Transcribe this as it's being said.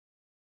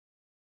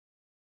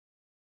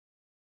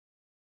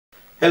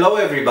Hello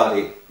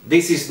everybody,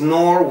 this is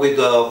Nor with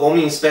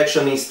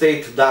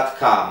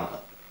homeinspectionestate.com.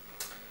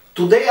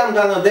 Today I'm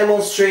gonna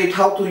demonstrate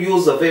how to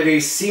use a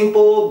very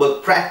simple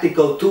but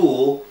practical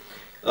tool,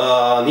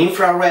 an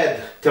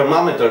infrared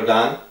thermometer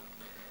gun.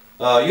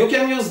 You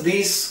can use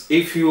this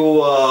if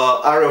you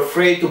are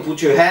afraid to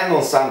put your hand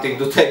on something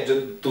to check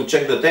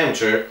the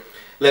temperature.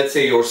 Let's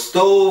say your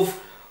stove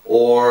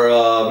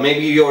or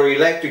maybe your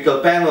electrical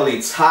panel,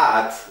 it's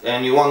hot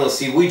and you want to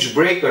see which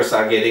breakers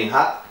are getting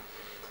hot.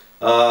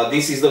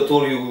 This is the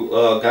tool you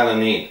gonna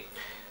need.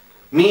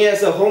 Me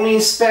as a home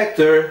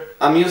inspector,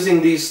 I'm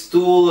using this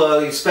tool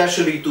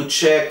especially to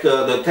check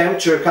the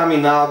temperature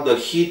coming out the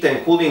heat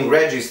and cooling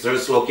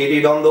registers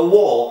located on the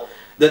wall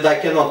that I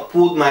cannot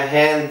put my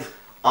hand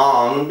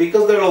on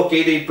because they're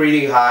located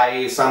pretty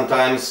high,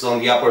 sometimes on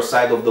the upper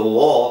side of the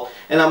wall,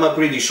 and I'm a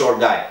pretty short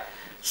guy.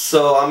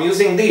 So I'm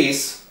using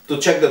this to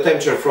check the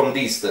temperature from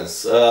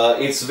distance.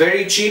 It's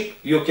very cheap.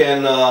 You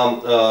can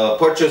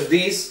purchase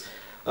this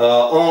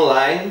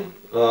online.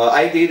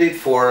 I did it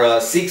for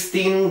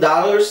 $16,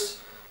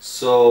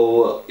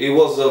 so it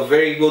was a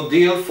very good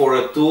deal for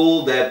a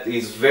tool that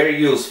is very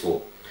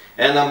useful,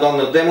 and I'm going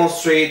to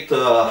demonstrate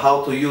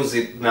how to use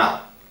it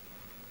now.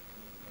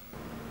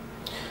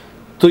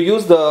 To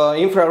use the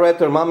infrared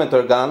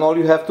thermometer gun, all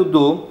you have to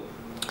do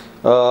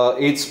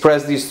is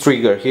press this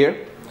trigger here.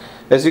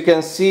 As you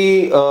can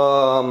see,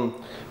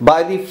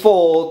 by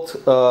default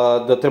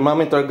the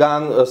thermometer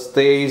gun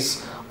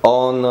stays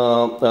on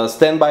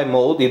standby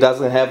mode. It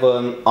doesn't have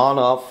an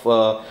on-off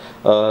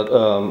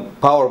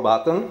power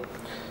button.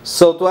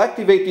 So to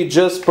activate it,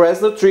 just press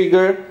the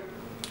trigger,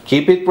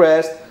 keep it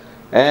pressed,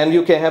 and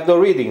you can have the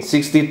reading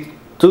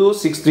 62,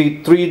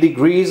 63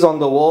 degrees on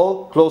the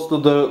wall close to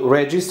the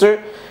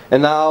register.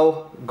 And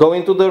now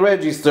going to the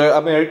register,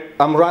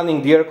 I'm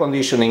running the air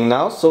conditioning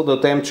now, so the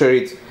temperature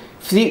is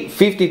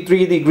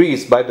 53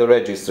 degrees by the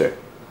register.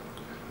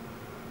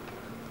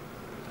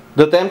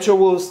 The temperature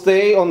will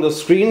stay on the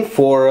screen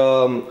for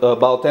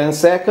about 10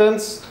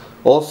 seconds.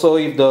 Also,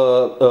 if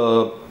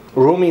the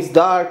room is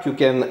dark, you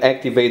can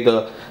activate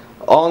the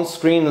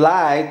on-screen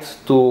light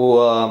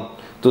to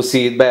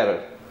see it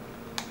better.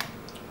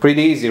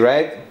 Pretty easy,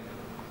 right?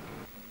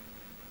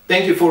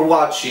 Thank you for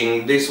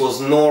watching. This was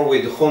Nor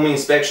with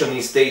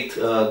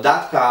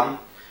homeinspectionestate.com.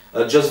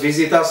 Just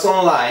visit us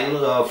online,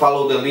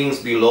 follow the links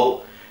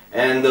below,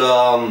 and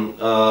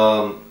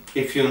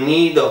if you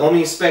need a home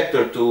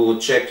inspector to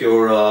check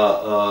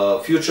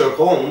your future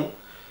home,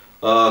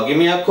 give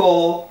me a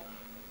call.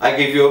 I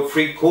give you a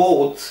free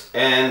quote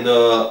and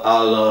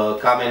I'll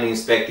come and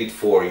inspect it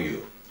for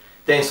you.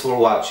 Thanks for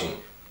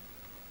watching.